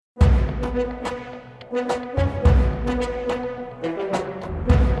Welcome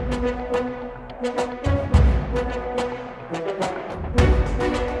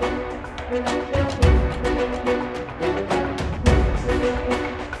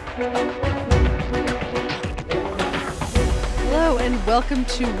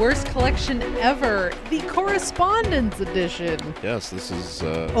to Worst Collection Ever, the Correspondence Edition. Yes, this is...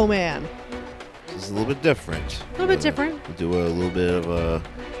 oh, man. This is a little bit different. A little bit different. We'll do a little bit of a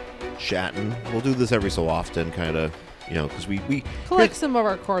chatting. We'll do this every so often, kind of, you know, because we collect some of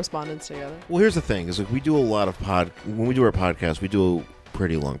our correspondence together. Well, here's the thing, is like we do a lot of when we do our podcast, we do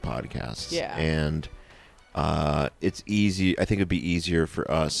pretty long podcasts. Yeah. And it's easy. I think it'd be easier for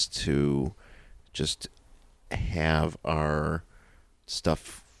us to just have our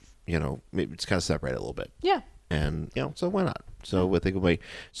stuff, you know, maybe it's kind of separate a little bit. Yeah. And, you know, so why not? So I think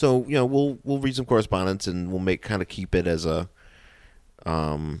so, you know, we'll read some correspondence and we'll kind of keep it as a,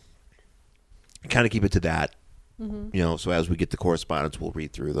 kind of keep it to that, you know, so as we get the correspondence, we'll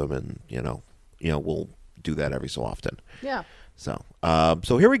read through them and, you know, we'll do that every so often. Yeah. So,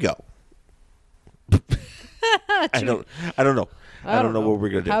 so here we go. I don't know. I don't know what we're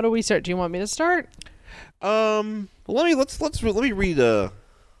going to do. How do we start? Do you want me to start? Let me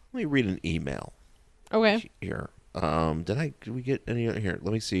read an email. Okay. Here. Did we get any here?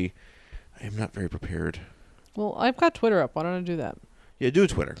 Let me see. I am not very prepared. Well, I've got Twitter up. Why don't I do that? Yeah, do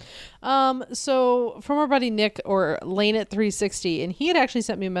Twitter. So from our buddy Nick, or Lane at 360, and he had actually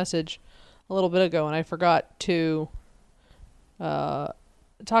sent me a message a little bit ago, and I forgot to talk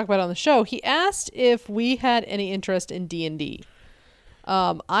about it on the show. He asked if we had any interest in D&D.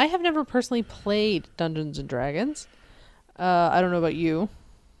 I have never personally played Dungeons and Dragons. I don't know about you.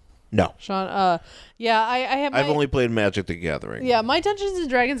 No. Sean, yeah, I have. I've only played Magic the Gathering. Yeah, my Dungeons and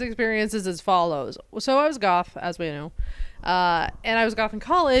Dragons experience is as follows. So I was goth, as we know, and I was goth in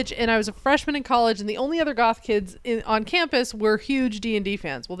college, and I was a freshman in college, and the only other goth kids on campus were huge D&D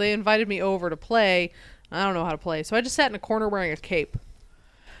fans. Well, they invited me over to play. I don't know how to play, so I just sat in a corner wearing a cape,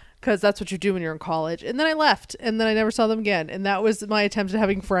 because that's what you do when you're in college. And then I left, and then I never saw them again, and that was my attempt at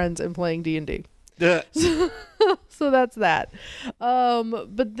having friends and playing D&D. So that's that.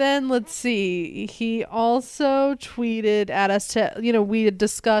 But then let's see. He also tweeted at us to, we had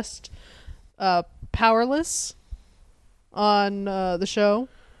discussed Powerless on the show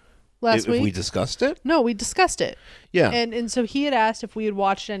last week. We discussed it? No, we discussed it. Yeah. And so he had asked if we had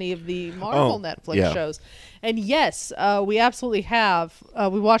watched any of the Marvel Netflix shows. And yes, we absolutely have.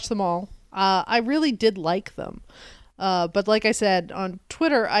 We watched them all. I really did like them. But like I said on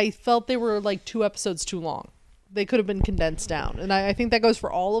Twitter, I felt they were like 2 episodes too long. They could have been condensed down. And I think that goes for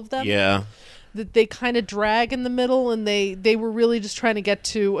all of them. Yeah. That they kind of drag in the middle, and they were really just trying to get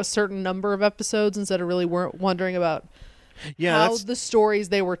to a certain number of episodes instead of really wondering about how the stories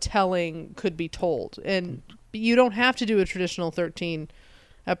they were telling could be told. And you don't have to do a traditional 13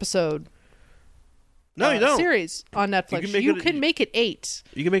 episode you don't. series on Netflix. You can make it 8.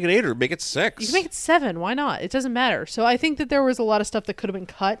 You can make it 8 or make it 6. You can make it 7. Why not? It doesn't matter. So I think that there was a lot of stuff that could have been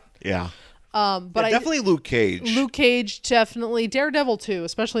cut. Yeah. But definitely Luke Cage. Luke Cage, definitely. Daredevil too,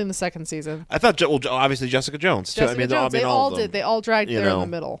 especially in the 2nd season. I thought, obviously Jessica Jones too. They all did. They all dragged there in the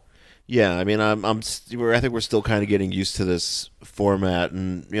middle. Yeah, I mean, I think we're still kind of getting used to this format,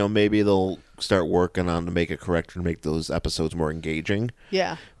 and maybe they'll start working on to make it correct and make those episodes more engaging.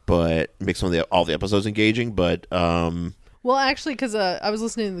 Yeah. But make all the episodes engaging. But well, actually, because I was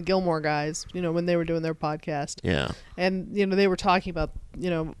listening to the Gilmore Guys, when they were doing their podcast. Yeah. And they were talking about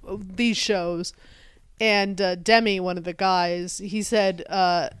these shows, and Demi, one of the guys, he said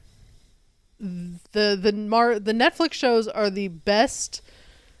the Netflix shows are the best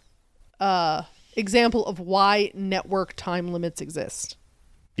example of why network time limits exist.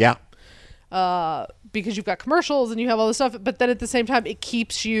 Yeah. Because you've got commercials and you have all this stuff, but then at the same time, it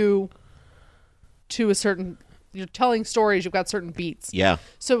keeps you to a certain. You're telling stories. You've got certain beats. Yeah.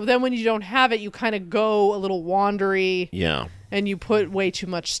 So then, when you don't have it, you kind of go a little wandery. Yeah. And you put way too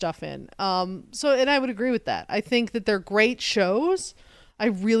much stuff in. And I would agree with that. I think that they're great shows. I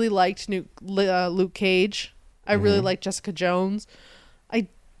really liked Luke Cage. I really liked Jessica Jones.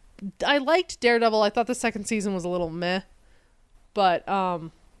 I liked Daredevil. I thought the 2nd season was a little meh, but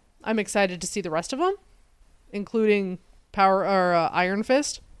I'm excited to see the rest of them, including Iron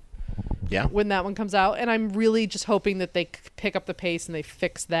Fist. Yeah. When that one comes out, and I'm really just hoping that they pick up the pace and they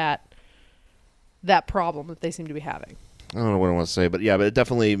fix that problem that they seem to be having. I don't know what I want to say, but it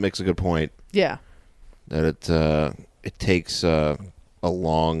definitely makes a good point. Yeah. That it takes a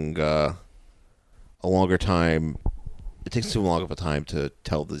longer time. It takes too long of a time to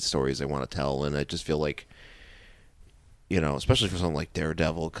tell the stories they want to tell, and I just feel like, especially for something like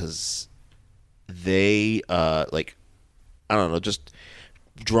Daredevil, because they like, I don't know, just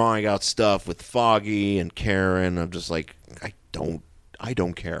drawing out stuff with Foggy and Karen. I'm just like, I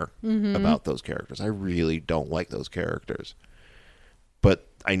don't care about those characters. I really don't like those characters. But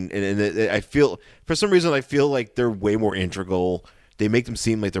I feel, for some reason, I feel like they're way more integral. They make them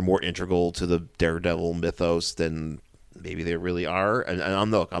seem like they're more integral to the Daredevil mythos than maybe they really are. And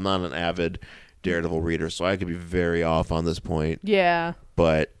I'm not an avid Daredevil reader, so I could be very off on this point. Yeah.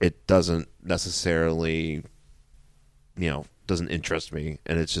 But it doesn't necessarily, doesn't interest me.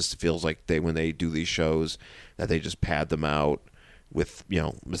 And it just feels like when they do these shows, that they just pad them out with,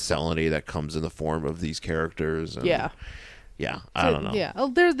 miscellany that comes in the form of these characters. And, Yeah. Yeah, I don't know. Yeah,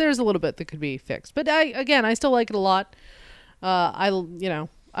 there's a little bit that could be fixed, but I still like it a lot. I'm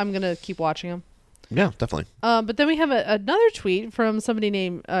gonna keep watching them. Yeah, definitely. But then we have another tweet from somebody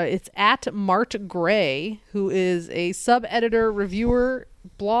named it's at Mart Gray, who is a sub editor reviewer,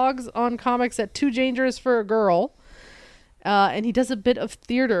 blogs on comics at Too Dangerous for a Girl, and he does a bit of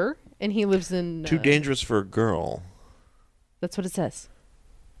theater, and he lives in Too Dangerous for a Girl. That's what it says.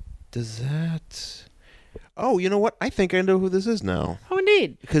 Does that? Oh, you know what? I think I know who this is now. Oh,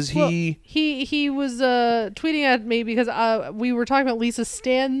 indeed. Because he was tweeting at me because we were talking about Lisa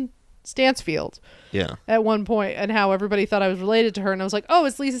Stansfield. Yeah. At one point, and how everybody thought I was related to her, and I was like, "Oh,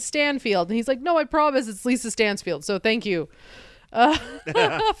 it's Lisa Stanfield," and he's like, "No, I promise, it's Lisa Stansfield." So thank you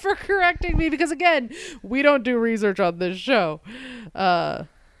for correcting me, because again, we don't do research on this show.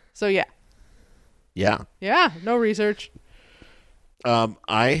 So yeah. Yeah, no research.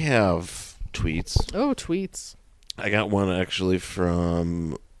 I have tweets. Oh, tweets. I got one actually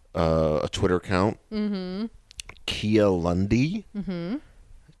from a Twitter account. Mm-hmm. Kia Lundy. Mm-hmm.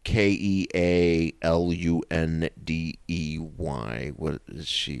 KeaLundey. What does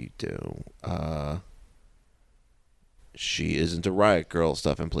she do? She is into Riot Girl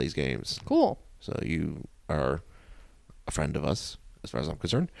stuff and plays games. Cool. So you are a friend of us, as far as I'm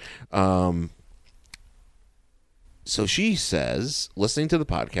concerned. So she says, listening to the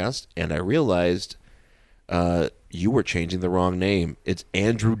podcast, and I realized you were changing the wrong name. It's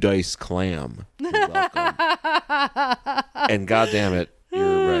Andrew Dice Clam. You're welcome. And goddamn it,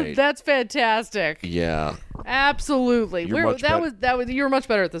 you're right. That's fantastic. Yeah. Absolutely. You're You were much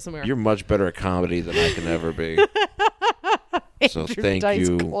better at this than we are. You're much better at comedy than I can ever be. So thank Dice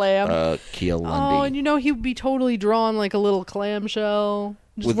you, Clam. Kia Lundy. Oh, and he would be totally drawn like a little clamshell,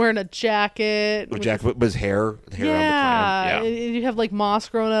 just wearing a jacket. With his hair on the clam. Yeah. And you'd have like moss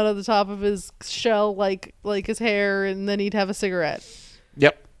growing out of the top of his shell, like his hair, and then he'd have a cigarette.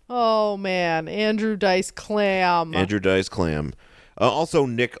 Yep. Oh man, Andrew Dice Clam. Andrew Dice Clam. Also,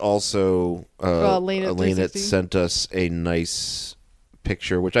 Nick Lane sent us a nice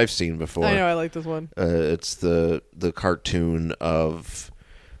picture, which I've seen before. I know, I like this one. It's the cartoon of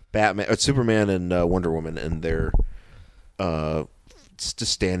Batman, Superman, and Wonder Woman, and they're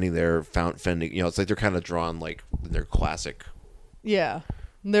just standing there, fending. It's like they're kind of drawn like in their classic. Yeah,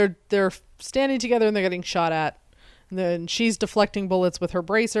 they're standing together and they're getting shot at. And then she's deflecting bullets with her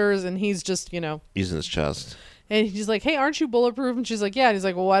bracers, and he's just using his chest. And he's like, "Hey, aren't you bulletproof?" And she's like, "Yeah." And he's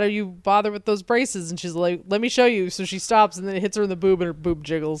like, "Well, why do you bother with those braces?" And she's like, "Let me show you." So she stops, and then it hits her in the boob, and her boob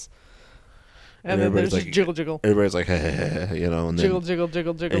jiggles. And then there's just jiggle. Everybody's like, and then jiggle.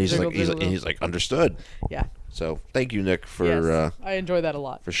 And he's like, understood. Yeah. So thank you, Nick, for yes, I enjoy that a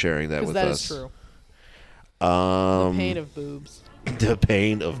lot, for sharing that with us. Because that is true. The pain of boobs. The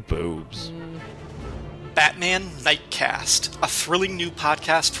pain of boobs. Batman Nightcast, a thrilling new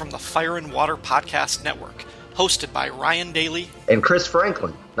podcast from the Fire and Water Podcast Network, hosted by Ryan Daly and Chris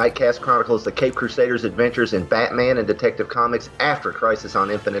Franklin. Nightcast chronicles the Cape Crusaders' adventures in Batman and Detective Comics after Crisis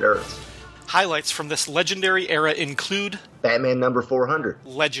on Infinite Earths. Highlights from this legendary era include Batman number 400,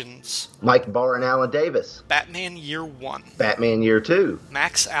 Legends, Mike Barr and Alan Davis, Batman Year 1, Batman Year 2,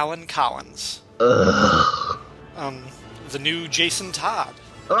 Max Allan Collins, the new Jason Todd,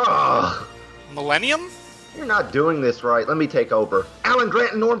 Millennium? You're not doing this right. Let me take over. Alan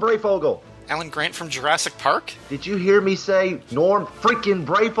Grant and Norm Brayfogle. Alan Grant from Jurassic Park? Did you hear me say Norm freaking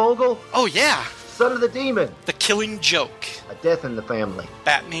Brayfogle? Oh, yeah. Son of the Demon. The Killing Joke. A Death in the Family.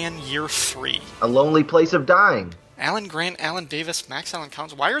 Batman Year 3. A Lonely Place of Dying. Alan Grant, Alan Davis, Max Allan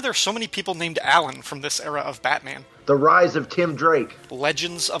Collins. Why are there so many people named Alan from this era of Batman? The Rise of Tim Drake.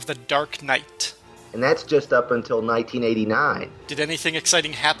 Legends of the Dark Knight. And that's just up until 1989. Did anything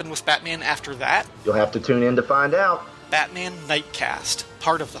exciting happen with Batman after that? You'll have to tune in to find out. Batman Nightcast,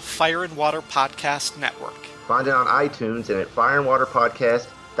 part of the Fire and Water Podcast Network. Find it on iTunes and at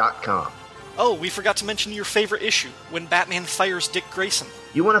fireandwaterpodcast.com. Oh, we forgot to mention your favorite issue, when Batman fires Dick Grayson.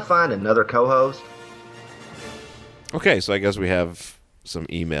 You want to find another co-host? Okay, so I guess we have some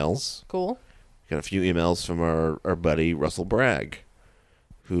emails. Cool. Got a few emails from our buddy Russell Bragg,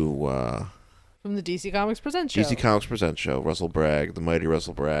 who From the DC Comics Presents show. DC Comics Presents show. Russell Bragg, the mighty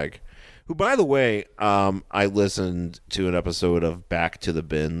Russell Bragg, who, by the way, I listened to an episode of Back to the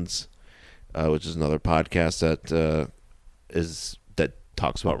Bins, which is another podcast that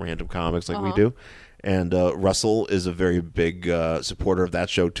talks about random comics like we do. And Russell is a very big supporter of that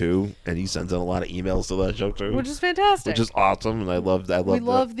show too, and he sends out a lot of emails to that show too, which is fantastic. Which is awesome, and I love that. We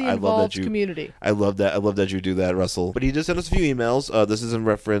love the involved community. I love that you do that, Russell. But he just sent us a few emails. This is in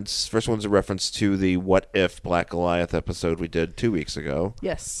reference. First one's a reference to the What If Black Goliath episode we did 2 weeks ago.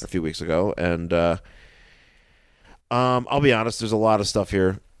 Yes, a few weeks ago, and I'll be honest. There's a lot of stuff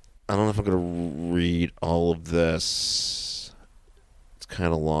here. I don't know if I'm gonna read all of this. It's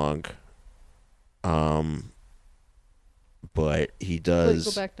kind of long. But he does.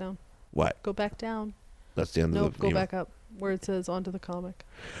 Please go back down. What? Go back down. That's the end of the. Go back up where it says onto the comic.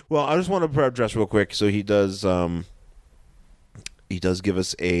 Well, I just want to address real quick. So he does. He does give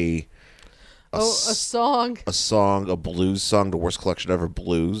us a song. A song, a blues song, the worst collection ever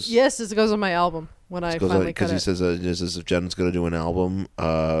blues. Yes, this goes on my album when I finally cut it. Because he says if Jen's going to do an album,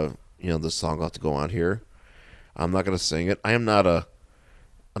 this song will have to go on here. I'm not going to sing it. I'm not a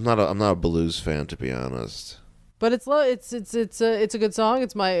blues fan, to be honest. But it's a good song.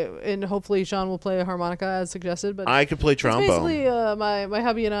 And hopefully Sean will play a harmonica as suggested. But I could play trombone. Basically, my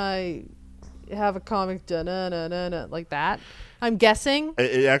hubby and I have a comic like that. I'm guessing.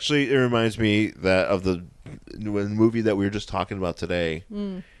 It actually reminds me of the movie that we were just talking about today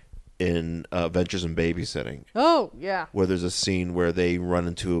in Adventures in Babysitting. Oh yeah. Where there's a scene where they run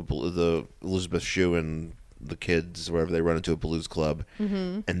into the Elizabeth Shue and the kids, wherever they run into a blues club,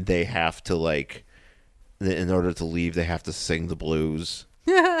 and they have to in order to leave, they have to sing the blues,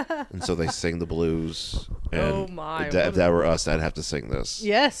 and so they sing the blues. And oh my! If that were us, I'd have to sing this.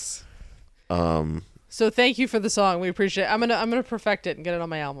 Yes. So thank you for the song. We appreciate it. I'm gonna perfect it and get it on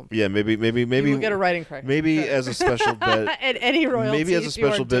my album. Yeah, maybe we'll get a writing credit. Maybe as a special bit. And any royalties. Maybe as a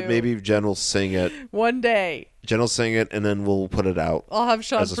special bit. Maybe Jen will sing it one day. Jen will sing it, and then we'll put it out. I'll have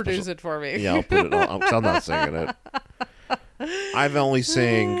Sean produce it for me. Yeah, I'll put it on. I'm not singing it. I've only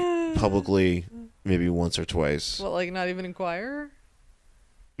sang publicly maybe once or twice. What, like not even in choir?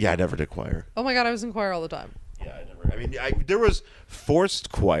 Yeah, I never did choir. Oh my god, I was in choir all the time. Yeah, I never. I mean, there was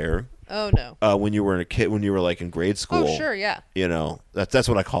forced choir. Oh no. When you were when you were like in grade school. Oh sure, yeah. That's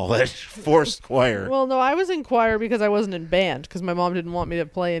what I call it, forced choir. Well, no, I was in choir because I wasn't in band because my mom didn't want me to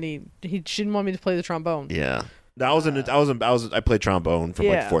play she didn't want me to play the trombone. Yeah. I played trombone from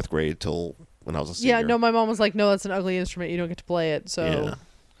like fourth grade till when I was a senior. Yeah, no, my mom was like, "No, that's an ugly instrument. You don't get to play it." So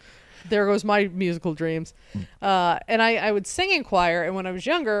there goes my musical dreams. And I would sing in choir, and when I was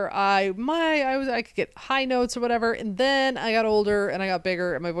younger, I could get high notes or whatever, and then I got older and I got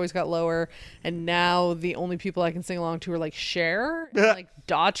bigger and my voice got lower, and now the only people I can sing along to are like Cher and like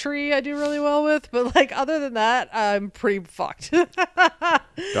Daughtry I do really well with, but like other than that, I'm pretty fucked.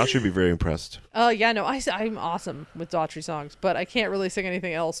 Daughtry would be very impressed. Yeah, no, I'm awesome with Daughtry songs, but I can't really sing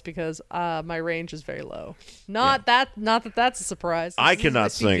anything else because my range is very low. Not that that's a surprise. I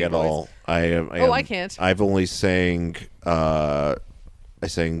cannot sing at all. I can't. I've only sang I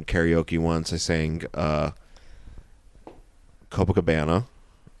sang karaoke once. I sang Copacabana.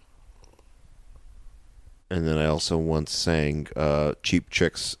 And then I also once sang Cheap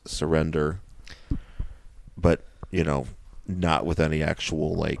Chicks Surrender. But, not with any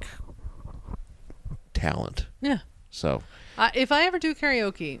actual like talent. Yeah. So if I ever do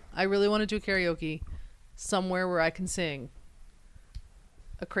karaoke, I really want to do karaoke somewhere where I can sing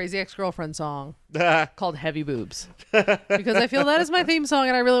a Crazy Ex-Girlfriend song called Heavy Boobs. Because I feel that is my theme song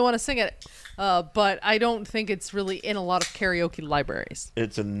and I really want to sing it. But I don't think it's really in a lot of karaoke libraries.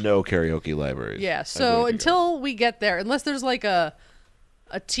 It's a no karaoke libraries. Yeah, so until we get there, unless there's like a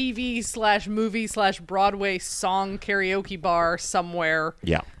TV/movie/Broadway song karaoke bar somewhere.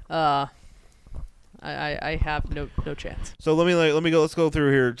 Yeah. I have no chance. So let's go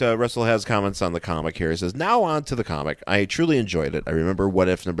through here. Russell has comments on the comic here. He says, now on to the comic. I truly enjoyed it. I remember What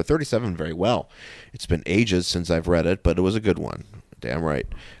If number 37 very well. It's been ages since I've read it, but it was a good one. Damn right.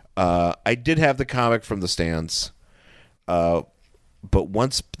 I did have the comic from the stands, but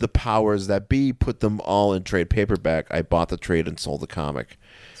once the powers that be put them all in trade paperback, I bought the trade and sold the comic.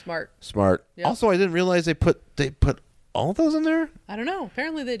 Smart. Yep. Also, I didn't realize they put all those in there? I don't know.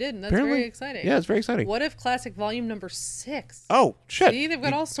 Apparently they did, and that's very exciting. Yeah, it's very exciting. What If Classic Volume number 6? Oh, shit. See, they've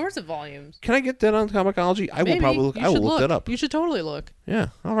got all sorts of volumes. Can I get that on Comixology? I will probably look that up. You should totally look. Yeah,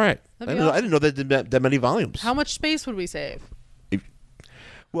 all right. I didn't know they did that many volumes. How much space would we save?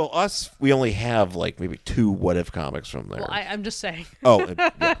 Well, we only have like maybe 2 What If comics from there. Well, I'm just saying. Oh,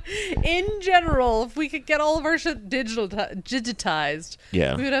 yeah. In general, if we could get all of our shit digitized,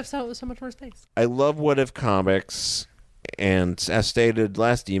 Yeah. we would have so much more space. I love What If comics, and as stated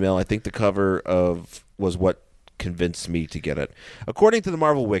last email, I think the cover was what convinced me to get it. According to the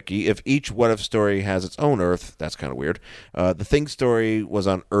Marvel Wiki, if each What If story has its own Earth, that's kind of weird. The Thing story was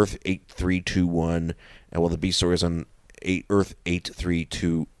on Earth 8321, and the Beast story is on Earth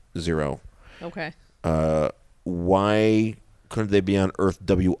 8320. Okay. Why couldn't they be on Earth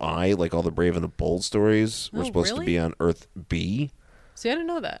WI, like all the Brave and the Bold stories were supposed to really? be on Earth B? See, I didn't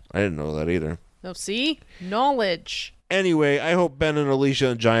know that. I didn't know that either. No, see? Knowledge. Anyway, I hope Ben and Alicia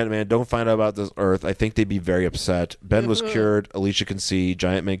and Giant Man don't find out about this Earth. I think they'd be very upset. Ben was cured. Alicia can see.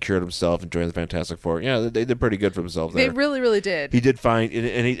 Giant Man cured himself and joined the Fantastic Four. Yeah, they did pretty good for themselves there. They really, really did. He did find,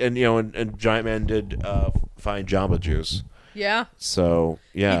 and Giant Man did find Jamba Juice. Yeah. So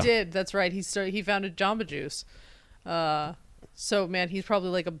yeah, He did. That's right. He founded Jamba Juice. So man, he's probably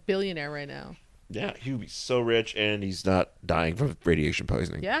like a billionaire right now. Yeah, he would be so rich, and he's not dying from radiation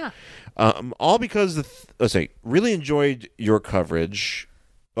poisoning. Yeah. All because really enjoyed your coverage.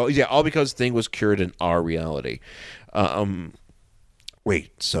 Oh yeah, all because Thing was cured in our reality.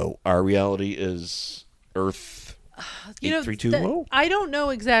 Wait, so our reality is Earth 8320? I don't know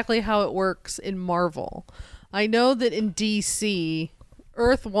exactly how it works in Marvel. I know that in DC,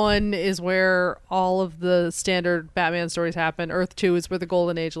 Earth 1 is where all of the standard Batman stories happen. Earth 2 is where the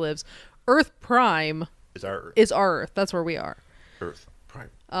Golden Age lives. Earth Prime Is our Earth. is our Earth. That's where we are. Earth Prime.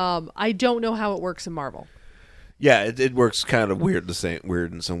 I don't know how it works in Marvel. Yeah, it works kind of weird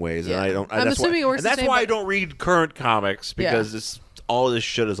in some ways, Yeah. and I don't. I'm that's assuming why, it works and the that's same, why I but- don't read current comics because all this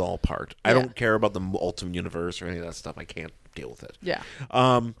shit is all part. I Yeah. don't care about the Ultimate Universe or any of that stuff. I can't deal with it. Yeah.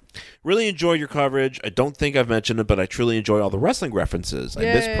 Really enjoy your coverage. I don't think I've mentioned it, but I truly enjoy all the wrestling references. I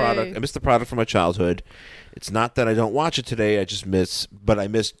miss the product from my childhood. It's not that I don't watch it today. I just missed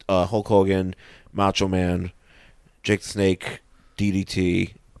Hulk Hogan, Macho Man, Jake the Snake,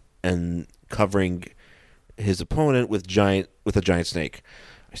 DDT, and covering his opponent with a giant snake.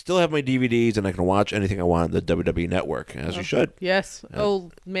 I still have my DVDs, and I can watch anything I want on the WWE Network, as you should. Yes.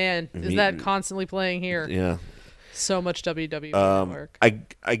 Oh man, is that constantly playing here? Yeah. So much WWE Network.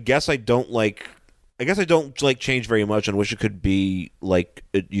 I guess I don't like change very much, and wish it could be like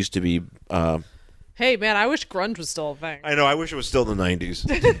it used to be. Hey man, I wish grunge was still a thing. I know. I wish it was still the 90s.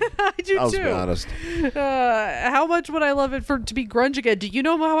 I do I'll too. be honest. How much would I love it to be grunge again? Do you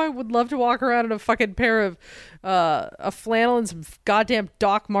know how I would love to walk around in a fucking pair of a flannel and some goddamn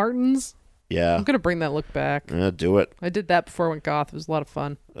Doc Martens? Yeah. I'm gonna bring that look back. Do it. I did that before I went goth. It was a lot of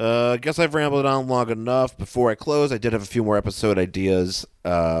fun. I guess I've rambled on long enough. Before I close, I did have a few more episode ideas.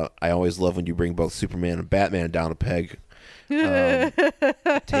 I always love when you bring both Superman and Batman down a peg.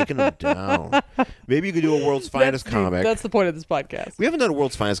 Taking them down. Maybe you could do a World's Finest comic. That's the point of this podcast. We haven't done a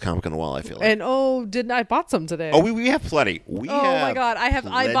World's Finest comic in a while, I feel like. And didn't I bought some today? Oh, we have plenty. Oh my god, I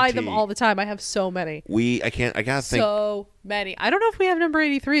buy them plenty. all the time. I have so many. I gotta think. So many. I don't know if we have number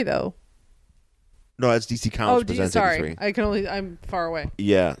 83 though. No, that's DC Comics Presents sorry. 83. I'm far away.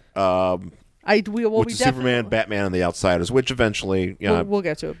 Yeah. We Superman, Batman, and the Outsiders, which eventually, we'll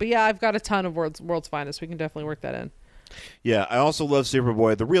get to it. But yeah, I've got a ton of World's Finest. We can definitely work that in. Yeah, I also love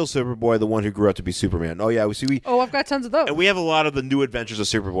Superboy, the real Superboy, the one who grew up to be Superman. Oh yeah, I've got tons of those. And we have a lot of the New Adventures of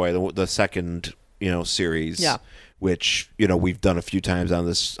Superboy, the second, series. Yeah. Which we've done a few times on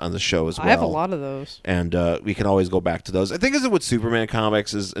the show as well. I have a lot of those, and we can always go back to those. I think is with Superman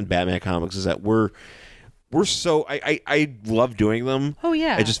comics and Batman comics is that we're so I love doing them. Oh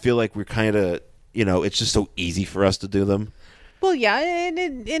yeah. I just feel like we're kind of it's just so easy for us to do them. Well, yeah,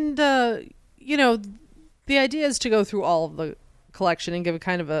 and the idea is to go through all of the collection and give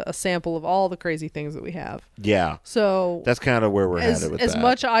kind of a sample of all the crazy things that we have. Yeah. So that's kind of where we're headed with that. As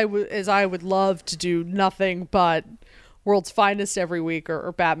much as I would love to do nothing but World's Finest every week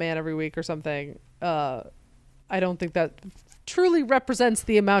or Batman every week or something, I don't think that truly represents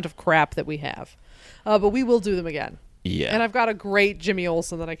the amount of crap that we have. But we will do them again. Yeah. And I've got a great Jimmy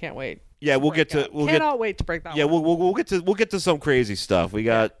Olsen that I can't wait. Yeah, Cannot wait to break that. Yeah, one. we'll get to some crazy stuff. We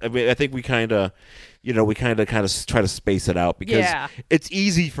got. I mean, I think we kind of, try to space it out because it's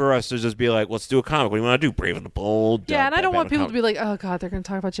easy for us to just be like, let's do a comic. What do you want to do? Brave and the Bold. Yeah, and I don't want people to be like, oh god, they're going to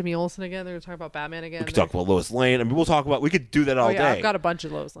talk about Jimmy Olsen again. They're going to talk about Batman again. We could talk about Lois Lane. I mean, we could do that all day. I've got a bunch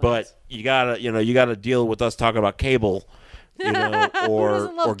of Lois Lanes. But you gotta deal with us talking about Cable,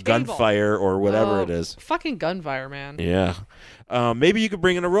 or Gunfire or whatever it is. Fucking Gunfire, man. Yeah. Maybe you could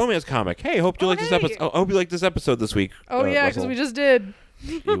bring in a romance comic. Hey, hope you like this episode. I hope you like this episode this week. Oh yeah, because we just did.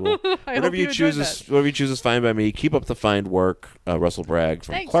 You will, I whatever hope you you choose enjoyed is whatever you choose is fine by me. Keep up the fine work, Russell Bragg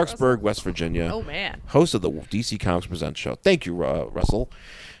from Thanks, Clarksburg, Russell. West Virginia. Oh man, Host of the DC Comics Presents show. Thank you, Russell.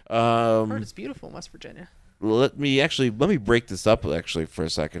 I heard it's beautiful in West Virginia. Let me break this up actually for a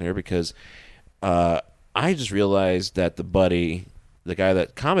second here, because I just realized that the guy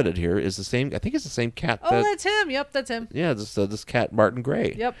that commented here is the same. I think it's the same cat. Oh, that's him. Yep, that's him. Yeah, this cat Martin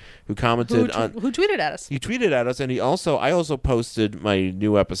Gray. Yep. Who commented Who tweeted at us? He tweeted at us, and I also posted my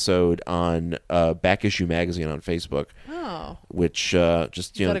new episode on Back Issue Magazine on Facebook. Oh. Which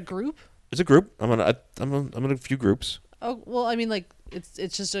just Is that a group? It's a group. I'm in a few groups. Oh well, I mean, like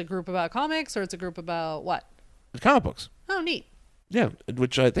it's just a group about comics, or it's a group about what? Comic books. Oh, neat. Yeah,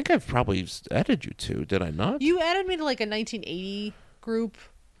 which I think I've probably added you to. Did I not? You added me to like a 1980 group.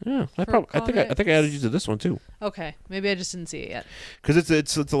 Yeah, I think I added you to this one too. Okay, maybe I just didn't see it yet. Because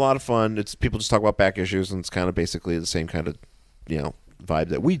it's a lot of fun. It's people just talk about back issues, and it's kind of basically the same kind of vibe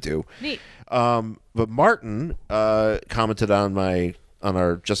that we do. Neat. But Martin commented on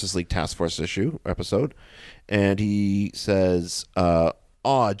our Justice League Task Force issue episode, and he says,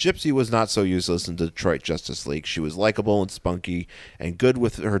 Gypsy was not so useless in Detroit Justice League. She was likable and spunky and good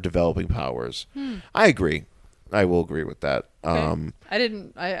with her developing powers. I agree. I will agree with that. Okay.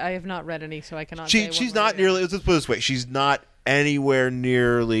 I have not read any, so I cannot. She's not nearly. Let's put it this way: she's not anywhere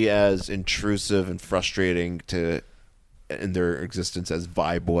nearly as intrusive and frustrating in their existence as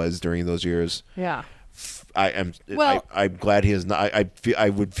Vibe was during those years. Yeah. I'm glad he is not. I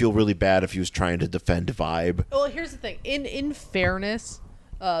would feel really bad if he was trying to defend Vibe. Well, here's the thing. In fairness,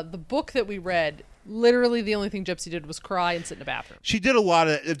 the book that we read, literally the only thing Gypsy did was cry and sit in a bathroom. She did a lot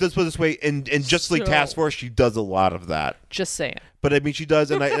of. Let's put it this way: in Justice League Task Force, she does a lot of that. Just saying. But I mean, she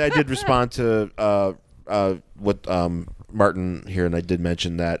does, and I did respond to what Martin here, and I did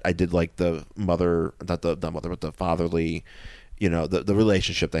mention that I did like the mother, not the mother, but the fatherly. The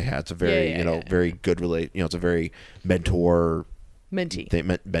relationship they had. It's a very very good it's a very mentor. Mentee.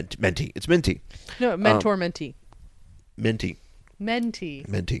 Mentee. It's Minty. No, mentor mentee. Minty. Mentee.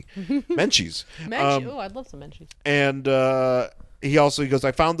 Menchies. I'd love some menchies. And he goes,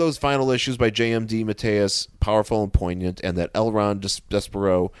 I found those final issues by JMD Mateus powerful and poignant, and that L. Ron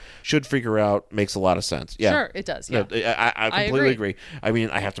Despero should figure out makes a lot of sense. Yeah. Sure, it does. Yeah. I completely agree. I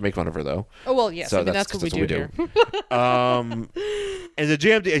mean, I have to make fun of her, though. Oh, well, yes. So I mean, that's what we do here. And the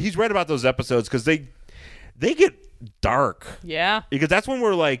JMD, he's read about those episodes because they get dark. Yeah. Because that's when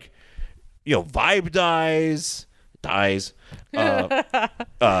we're like, Vibe dies.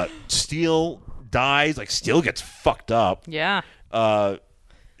 Steel dies. Like, Steel gets fucked up. Yeah.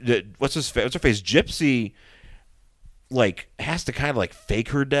 What's her face? Gypsy, has to kind of fake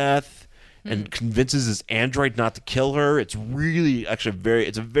her death and convinces this android not to kill her. It's really actually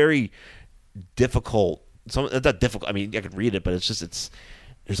it's a very difficult. It's not difficult. I mean, I could read it, but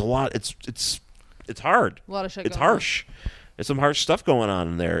there's a lot. It's hard. A lot of shit. It's harsh. There's some harsh stuff going on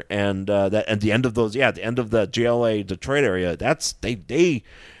in there, and that at the end of those, the end of the JLA Detroit area, they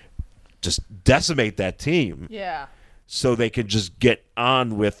just decimate that team. Yeah. So they can just get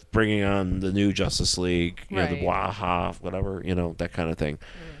on with bringing on the new Justice League, the Waha, whatever, that kind of thing.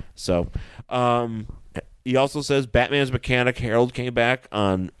 So, he also says Batman's mechanic Harold came back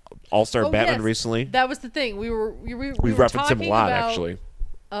on All-Star Batman recently. That was the thing. We referenced him a lot, about, actually.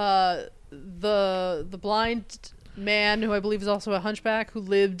 The blind man who I believe is also a hunchback who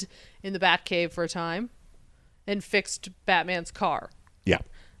lived in the Batcave for a time and fixed Batman's car. Yeah.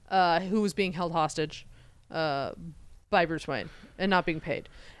 Who was being held hostage by Bruce Wayne and not being paid.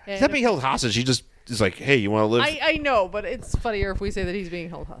 And he's not being held hostage. He just is like, hey, you want to live? I know, but it's funnier if we say that he's being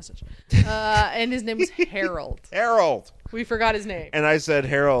held hostage. And his name was Harold. Harold. We forgot his name. And I said,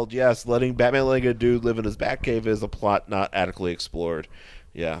 Harold, yes, Batman letting a dude live in his Batcave is a plot not adequately explored.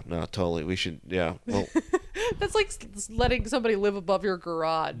 Yeah, no, totally. We should, yeah. Well, that's like letting somebody live above your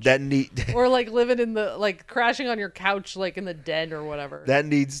garage. Or living in the crashing on your couch in the den or whatever. That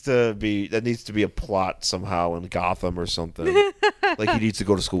needs to be a plot somehow in Gotham or something. He needs to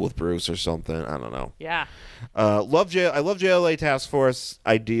go to school with Bruce or something. I don't know. Yeah. I love JLA Task Force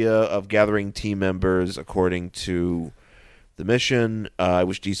idea of gathering team members according to the mission. I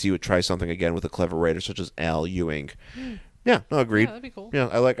wish DC would try something again with a clever writer such as Al Ewing. Yeah, no, agreed. Yeah, that'd be cool.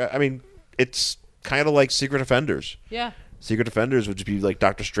 Yeah, I mean, it's kind of like Secret Offenders. Yeah. Secret Offenders would just be like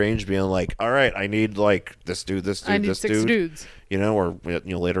Doctor Strange being like, all right, I need this dude, this dude, I need this 6 dude. dudes. Or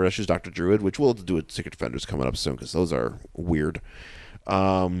later issues, Dr. Druid, which we'll have to do with Secret Offenders coming up soon because those are weird.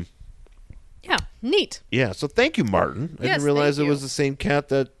 Yeah, neat. Yeah, so thank you, Martin. I Yes, didn't realize thank it you. was the same cat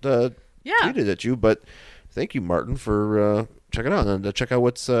that tweeted at you, but thank you, Martin, for checking it out. And check out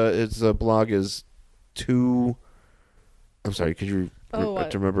what's his blog is I'm sorry, could you Oh, I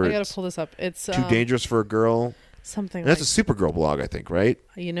have to remember. I gotta It's pull this up. It's Too Dangerous for a Girl. something. And that's like, a Supergirl blog, I think, right?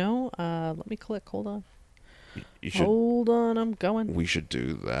 let me click. Hold on. You should. Hold on, I'm going. We should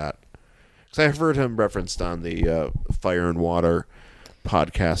do that. Because I've heard him referenced on the Fire and Water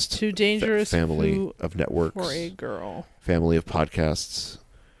podcast. Too Dangerous family of networks. for a Girl. Family of podcasts.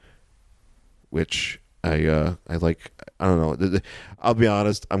 Which I like. I don't know. I'll be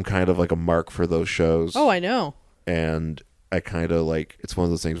honest. I'm kind of like a mark for those shows. Oh, I know. And I kind of like. It's one of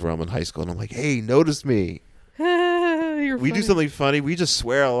those things where I'm in high school and I'm like, hey, notice me. You're We do funny. something funny. We just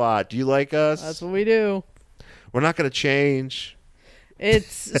swear a lot. Do you like us? That's what we do. We're not going to change.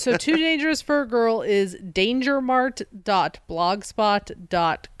 It's so Too Dangerous for a Girl is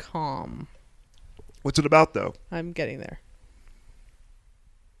dangermart.blogspot.com. What's it about, though? I'm getting there.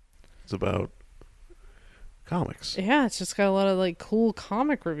 It's about comics. Yeah, it's just got a lot of like cool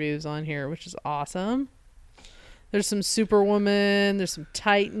comic reviews on here, which is awesome. There's some Superwoman, there's some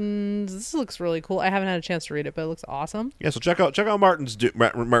Titans. This looks really cool. I haven't had a chance to read it, but it looks awesome. Yeah, so check out Martin's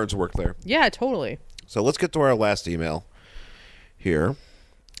work there. Yeah, totally. So let's get to our last email here.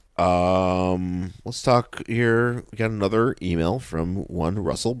 Let's talk here. We got another email from one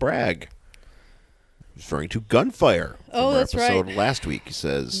Russell Bragg, referring to Gunfire. Oh, from our that's episode right. Last week, he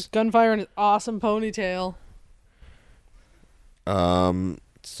says. Gunfire and his awesome ponytail.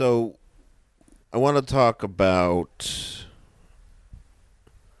 So I want to talk about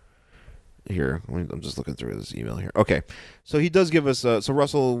here. I'm just looking through this email here. Okay, so he does give us. So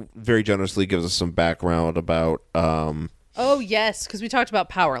Russell very generously gives us some background about Oh, yes, because we talked about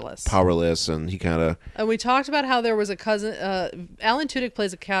Powerless. Powerless, and he kind of And we talked about how there was a cousin. Alan Tudyk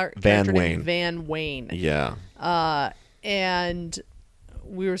plays a character Van named Van Wayne. yeah. And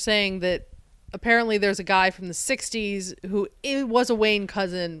we were saying that apparently there's a guy from the 60s who it was a Wayne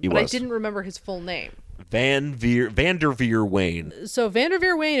cousin, but I was. didn't remember his full name. Vanderveer Wayne. So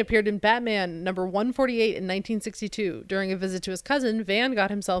Vanderveer Wayne appeared in Batman number 148 in 1962. During a visit to his cousin, Van got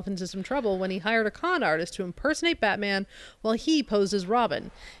himself into some trouble when he hired a con artist to impersonate Batman while he posed as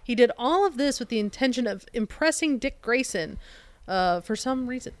Robin. He did all of this with the intention of impressing Dick Grayson for some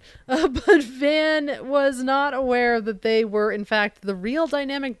reason. But Van was not aware that they were, in fact, the real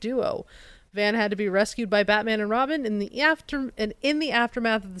dynamic duo. Van had to be rescued by Batman and Robin. In the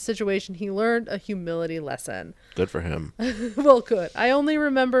aftermath of the situation, he learned a humility lesson. Good for him. Well, good. I only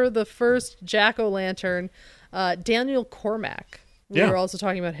remember the first Jack-o'-lantern, Daniel Cormack. We were also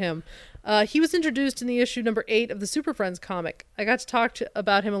talking about him. He was introduced in the issue number 8 of the Super Friends comic. I got to talk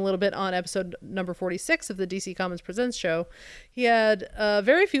about him a little bit on episode number 46 of the DC Comics Presents show. He had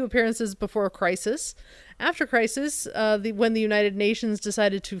very few appearances before Crisis. After Crisis, when the United Nations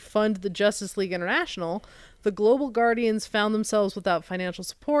decided to fund the Justice League International, the Global Guardians found themselves without financial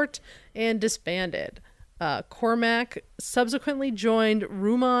support and disbanded. Cormac subsequently joined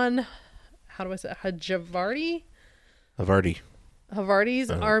Ruman, Havarti's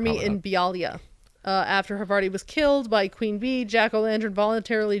army in Bialya. After Havarti was killed by Queen Bee, Jack-o'-lantern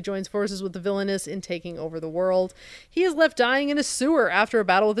voluntarily joins forces with the villainous in taking over the world. He is left dying in a sewer after a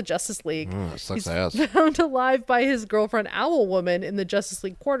battle with the Justice League. That sucks He's ass. found alive by his girlfriend Owl Woman in the Justice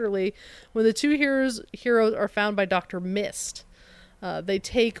League Quarterly when the two heroes are found by Dr. Mist. They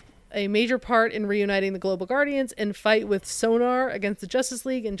take a major part in reuniting the Global Guardians and fight with Sonar against the Justice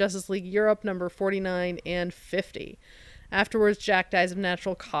League in Justice League Europe number 49 and 50. Afterwards, Jack dies of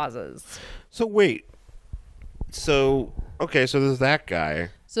natural causes. So wait. So there's that guy.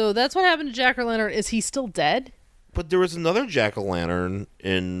 So that's what happened to Jack-o'-lantern. Is he still dead? But there was another Jack-o'-lantern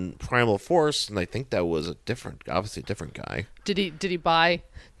in Primal Force, and I think that was obviously a different guy. Did he buy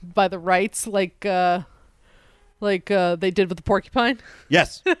the rights like they did with the porcupine?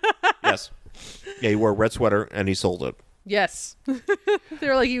 Yes. Yes. Yeah, he wore a red sweater and he sold it. Yes.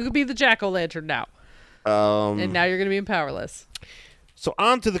 They're like, you could be the Jack-o'-lantern now. And now you're going to be in Powerless. So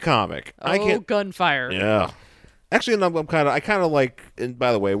on to the comic. Gunfire. Yeah. Actually, I kind of like, and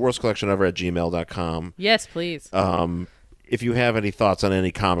by the way, worstcollectionever@gmail.com. Yes, please. If you have any thoughts on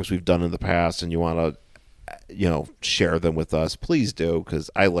any comics we've done in the past and you want to, share them with us, please do,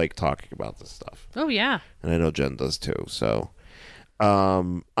 because I like talking about this stuff. Oh, yeah. And I know Jen does too. So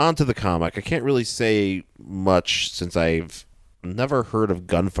on to the comic. I can't really say much since I've never heard of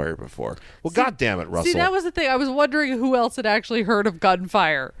Gunfire before. Well, God damn it, Russell. See, that was the thing. I was wondering who else had actually heard of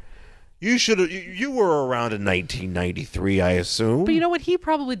Gunfire. You should have. You were around in 1993, I assume. But you know what? He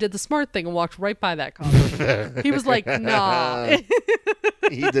probably did the smart thing and walked right by that comic. He was like, nah.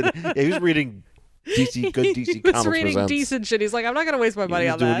 He did. Yeah, he was reading good DC He was Comics reading Presents. decent shit. He's like, I'm not going to waste my money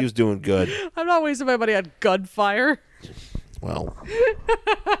on that. He was doing good. I'm not wasting my money on Gunfire. Well,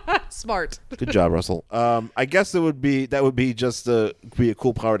 Smart. Good job, Russell. I guess that would be just be a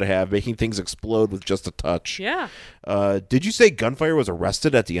cool power to have, making things explode with just a touch. Yeah. Did you say Gunfire was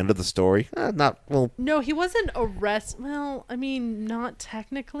arrested at the end of the story? Not well. No, he wasn't arrested. Well, I mean, not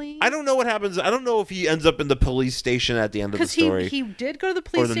technically. I don't know what happens. I don't know if he ends up in the police station at the end of the story. Because he did go to the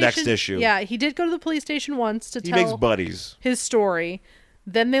police or the station. next issue. Yeah, he did go to the police station once to He makes tell buddies. his story.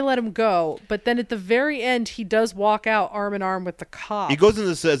 Then they let him go. But then at the very end, he does walk out arm in arm with the cop. He goes in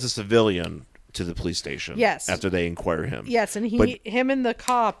as a civilian to the police station. Yes. After they inquire him. Yes, and But him and the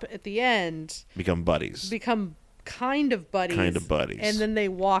cop at the end become buddies. become kind of buddies. Kind of buddies. And then they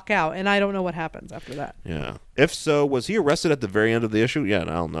walk out, and I don't know what happens after that. Yeah. If so, was he arrested at the very end of the issue? Yeah, I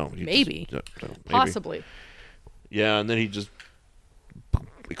don't know. Maybe. Maybe. Possibly. Yeah, and then he just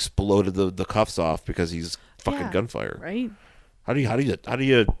exploded the cuffs off because he's fucking Yeah, Gunfire. Right? How do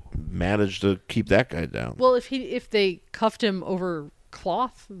you manage to keep that guy down? Well, if they cuffed him over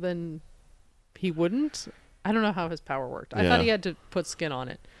cloth, then he wouldn't. I don't know how his power worked. I Yeah. thought he had to put skin on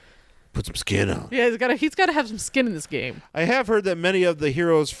it. Put some skin on. Yeah, he's got to have some skin in this game. I have heard that many of the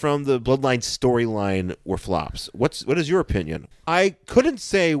heroes from the Bloodline storyline were flops. What is your opinion? I couldn't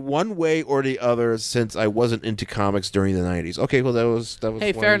say one way or the other since I wasn't into comics during the 90s. Okay, well that was Hey, one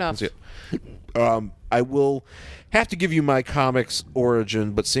fair you enough. can see. I will have to give you my comics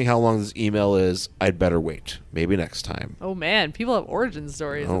origin, but seeing how long this email is, I'd better wait. Maybe next time. Oh man, people have origin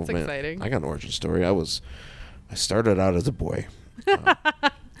stories. Oh, That's man. exciting. I got an origin story. I started out as a boy.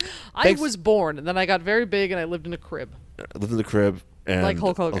 I Thanks. was born, and then I got very big, and I lived in a crib. I lived in the crib, and Like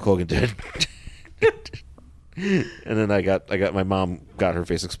Hulk Hogan. Hulk Hogan did. And then I got my mom got her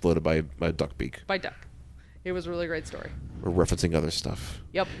face exploded by a duck beak. By duck. It was a really great story. We're referencing other stuff.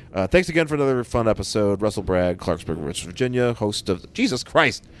 Yep. Thanks again for another fun episode. Russell Bragg, Clarksburg, West Virginia, host of Jesus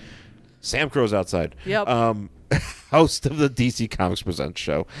Christ. Sam Crow's outside. Yep. Host of the DC Comics Presents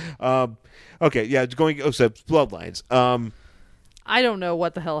show. Okay, yeah, so Bloodlines. I don't know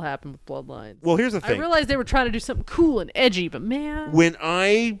what the hell happened with Bloodlines. Well, here's the I thing. realized they were trying to do something cool and edgy, but man. When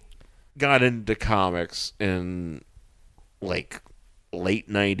I got into comics in like late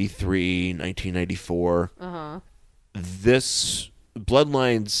 93, 1994, this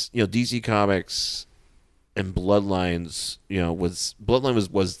Bloodlines, DC Comics and Bloodlines, Bloodlines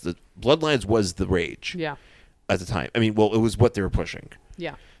was the rage Yeah. at the time. I mean, well, it was what they were pushing.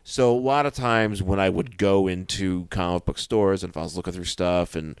 Yeah. So a lot of times when I would go into comic book stores and if I was looking through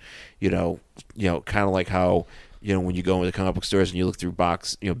stuff and, kind of like how, when you go into comic book stores and you look through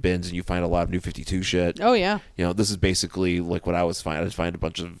bins and you find a lot of New 52 shit. Oh, yeah. This is basically like what I was finding. I just find a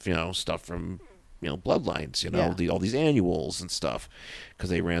bunch of, stuff from, Bloodlines, Yeah. all these annuals and stuff because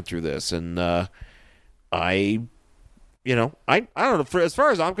they ran through this. And I don't know. As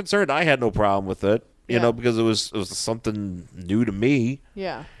far as I'm concerned, I had no problem with it. Yeah. Because it was something new to me.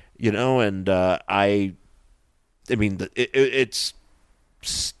 Yeah. And it's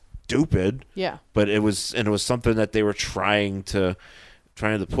stupid. Yeah. But it was something that they were trying to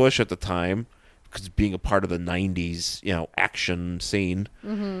push at the time because being a part of the 90s, action scene.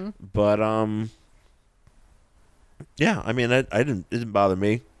 Mm-hmm. But yeah, I mean, it didn't bother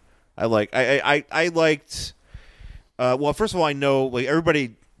me. I liked. Well, first of all, I know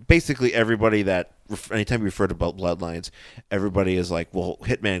like basically everybody that anytime you refer to Bloodlines, everybody is like, well,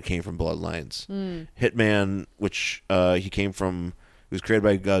 Hitman came from Bloodlines. Hitman, which he came from, it was created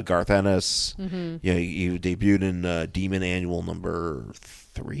by Garth Ennis. Mm-hmm. Yeah, he debuted in Demon Annual number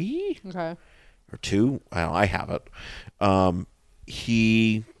 3 Okay. or 2. I have it.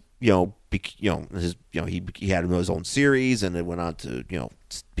 He, he had his own series, and it went on to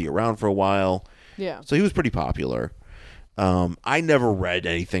be around for a while. Yeah. So he was pretty popular. I never read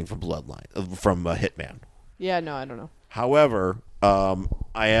anything from Hitman. Yeah, no, I don't know. However,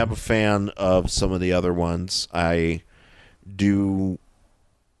 I am a fan of some of the other ones. I think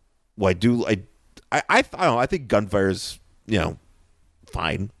Gunfire's,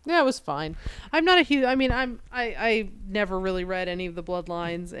 fine. Yeah, it was fine. I'm not a huge. I mean, I never really read any of the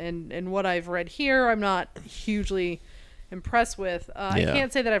Bloodlines, and what I've read here, I'm not hugely impressed with. I Yeah.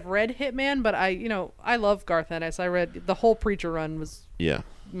 can't say that I've read Hitman, but I love Garth Ennis. I read the whole Preacher run was Yeah.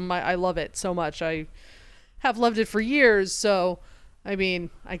 I love it so much. I have loved it for years. So, I mean,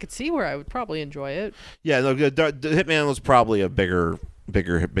 I could see where I would probably enjoy it. Yeah, no, the Hitman was probably a bigger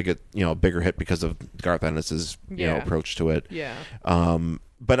hit because of Garth Ennis's Yeah. approach to it. Yeah.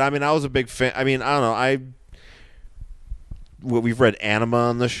 But I mean, I was a big fan. I mean, I don't know. We've read Anima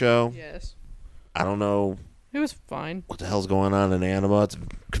on the show. Yes. I don't know It was fine. what the hell's going on in Anima. It's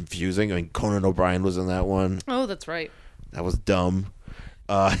confusing. I mean, Conan O'Brien was in that one. Oh, that's right. That was dumb.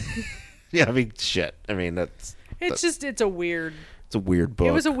 Yeah, I mean, shit. I mean, it's It's a weird It's a weird book.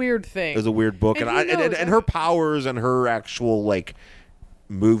 It was a weird thing. It was a weird book, And and who knows? and her powers and her actual like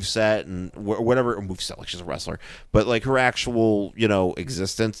move set and whatever move set, like she's a wrestler, but like her actual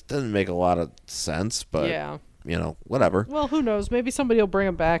existence doesn't make a lot of sense. But Yeah. Whatever. Well, who knows? Maybe somebody will bring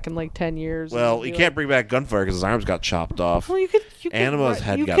him back in like 10 years. Well, you can't bring back Gunfire because his arms got chopped off. Well, you could. Anima's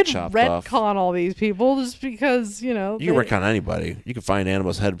head you got could chopped retcon off. all these people just because You can retcon anybody. You can find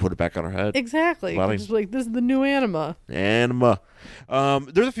Anima's head and put it back on her head. Exactly. Well, I mean- Just like this is the new Anima. Anima.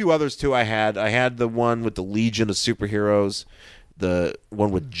 There's a few others too. I had the one with the Legion of Superheroes, the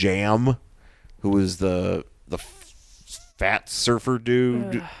one with Jam, who was the fat surfer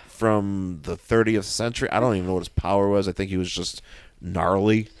dude from the 30th century. I don't even know what his power was. I think he was just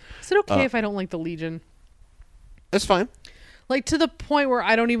gnarly. Is it okay if I don't like the Legion? It's fine. Like to the point where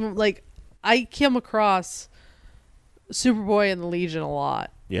I don't even like. I come across Superboy and the Legion a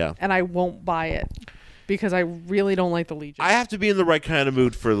lot, Yeah. and I won't buy it because I really don't like the Legion. I have to be in the right kind of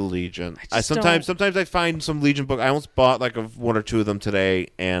mood for the Legion. I just Sometimes I find some Legion book. I almost bought like one or two of them today,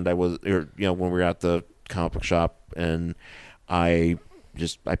 and I was when we were at the comic book shop, and I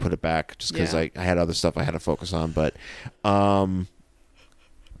put it back just because Yeah. I had other stuff I had to focus on. But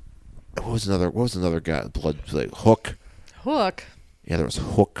what was another guy? Hook. Hook. Yeah, there was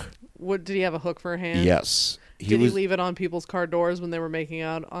Hook. What did he have a hook for a hand? Yes, Did he leave it on people's car doors when they were making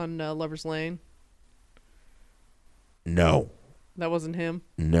out on Lover's Lane? No, That wasn't him.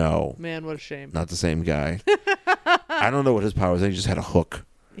 no, Man, what a shame. not the same guy. I don't know what his power was. I think he just had a hook.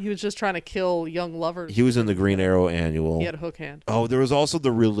 He was just trying to kill young lovers. He was in the Green Arrow annual. He had a hook hand. Oh, there was also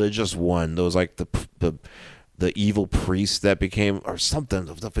the religious one. There was like the evil priest that became or something.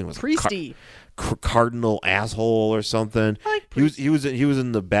 Something was Priesty. Cardinal asshole or something. I like he was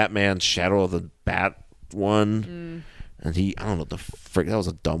in the Batman Shadow of the Bat one, and I don't know the frick, that was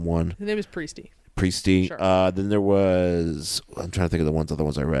a dumb one. His name is Priesty. Priesty. Sure. Then there was I'm trying to think of the other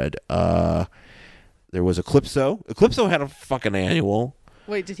ones I read. There was Eclipso. Eclipso had a fucking annual.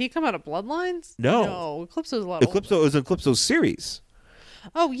 Wait, did he come out of Bloodlines? No. No, Eclipso's a lot Eclipso was in Eclipso's series.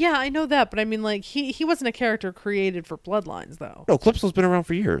 Oh, yeah, I know that, but I mean, like, he wasn't a character created for Bloodlines, though. No, Eclipso's been around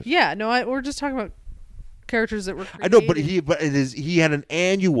for years. Yeah, no, we're just talking about characters that were created. I know, but he had an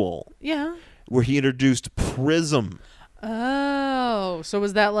annual Yeah. where he introduced Prism. Oh, so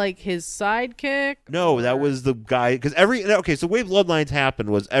was that, like, his sidekick? No, that was the guy because so the way Bloodlines happened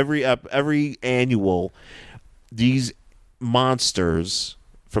was every annual, these monsters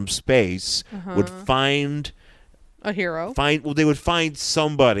from space would find A hero. they would find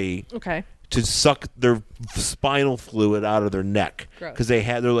somebody Okay. to suck their spinal fluid out of their neck Gross. because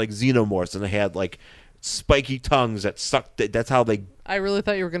they're like xenomorphs and they had like spiky tongues that sucked. That's how they I really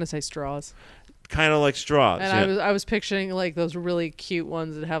thought you were going to say straws. kind of like straws. And yeah. I was picturing, like, those really cute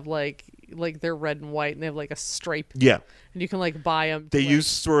ones that have, like they're red and white and they have, like, a stripe. Yeah. And you can, like, buy them. They use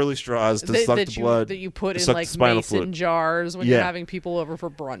swirly straws to suck the blood. That you put to in, suck like, the spinal mason fluid. jars when Yeah. you're having people over for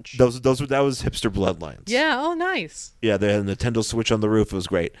brunch. That was hipster Bloodlines. Yeah, oh, nice. Yeah, they had a Nintendo Switch on the roof. It was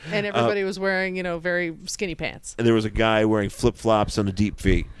great. And everybody was wearing, very skinny pants. And there was a guy wearing flip flops and a deep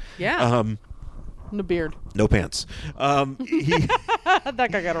V. Yeah. And a beard. No pants. That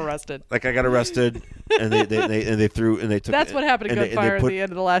guy got arrested. Like I got arrested, and they took. That's what happened to and they Gunfire at put- the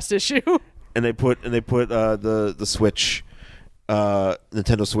end of the last issue. And they put the Switch,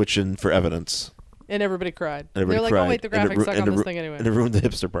 Nintendo Switch in for evidence. And everybody cried. And everybody They're like, cried. oh, wait, the And graphics suck on this thing anyway. And it ruined the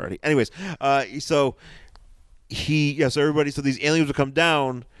hipster party. Anyways, so these aliens would come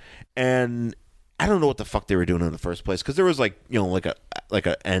down, and I don't know what the fuck they were doing in the first place because there was like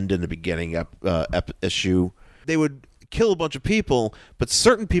a end in the beginning issue. They would kill a bunch of people, but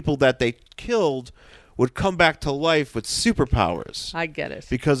certain people that they killed would come back to life with superpowers. I get it.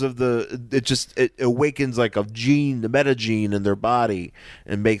 Because of it awakens like a gene, the meta gene in their body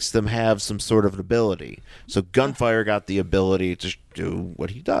and makes them have some sort of an ability. So Gunfire got the ability to do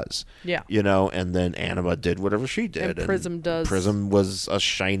what he does. Yeah. And then Anima did whatever she did. And Prism does. Prism was a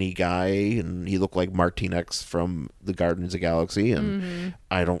shiny guy and he looked like Martinex from the Guardians of the Galaxy and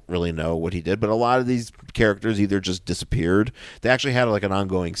I don't really know what he did, but a lot of these characters either just disappeared. They actually had like an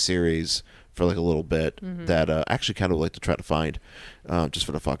ongoing series for like a little bit that I actually kind of like to try to find just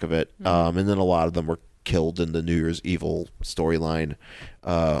for the fuck of it. And then a lot of them were killed in the New Year's Evil storyline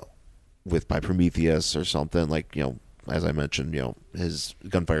by Prometheus or something. Like, as I mentioned, his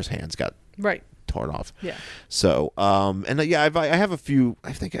Gunfire's hands got Right. torn off. Yeah. So, I have a few.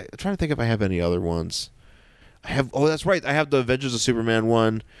 I'm trying to think if I have any other ones. Oh, that's right. I have the Avengers of Superman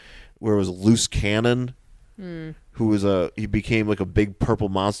one where it was Loose Cannon. Who he became like a big purple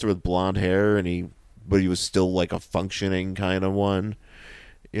monster with blonde hair, but he was still like a functioning kind of one,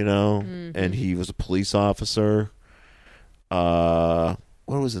 and he was a police officer.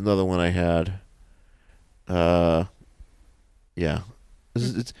 What was another one I had? Yeah.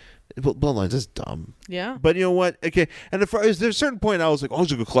 Bloodlines is dumb. Yeah. But you know what? Okay. And there's a certain point I was like, oh, I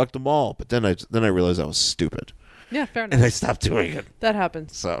was going to collect them all. But then I realized I was stupid. Yeah, fair enough. And I stopped doing it. That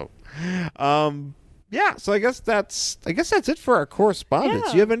happens. So, yeah. So I guess that's it for our correspondence.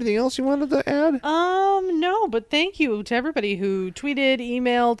 Yeah. Do you have anything else you wanted to add? No, but thank you to everybody who tweeted,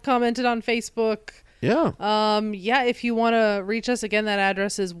 emailed, commented on Facebook. Yeah. Yeah, if you want to reach us again, that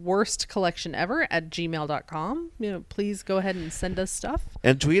address is worstcollectionever@gmail.com. Please go ahead and send us stuff.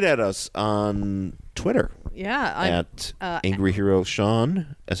 And tweet at us on Twitter. Yeah. At Angry Hero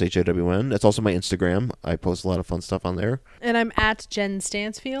Sean, SHAWN. That's also my Instagram. I post a lot of fun stuff on there. And I'm at Jen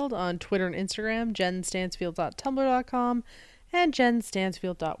Stansfield on Twitter and Instagram, jenstansfield.tumblr.com, and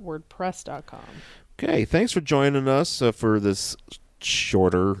jenstansfield.wordpress.com. Okay, thanks for joining us for this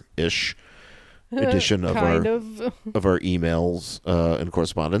shorter-ish edition of our emails and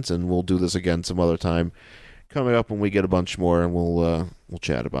correspondence, and we'll do this again some other time coming up when we get a bunch more, and we'll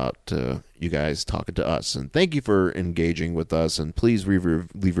chat about you guys talking to us. And thank you for engaging with us, and please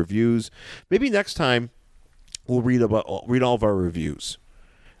leave reviews. Maybe next time we'll read all of our reviews,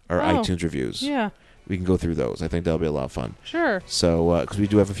 our iTunes reviews. Yeah. We can go through those. I think that'll be a lot of fun. Sure. So, because we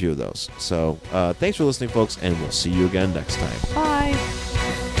do have a few of those. So, thanks for listening, folks, and we'll see you again next time. Bye.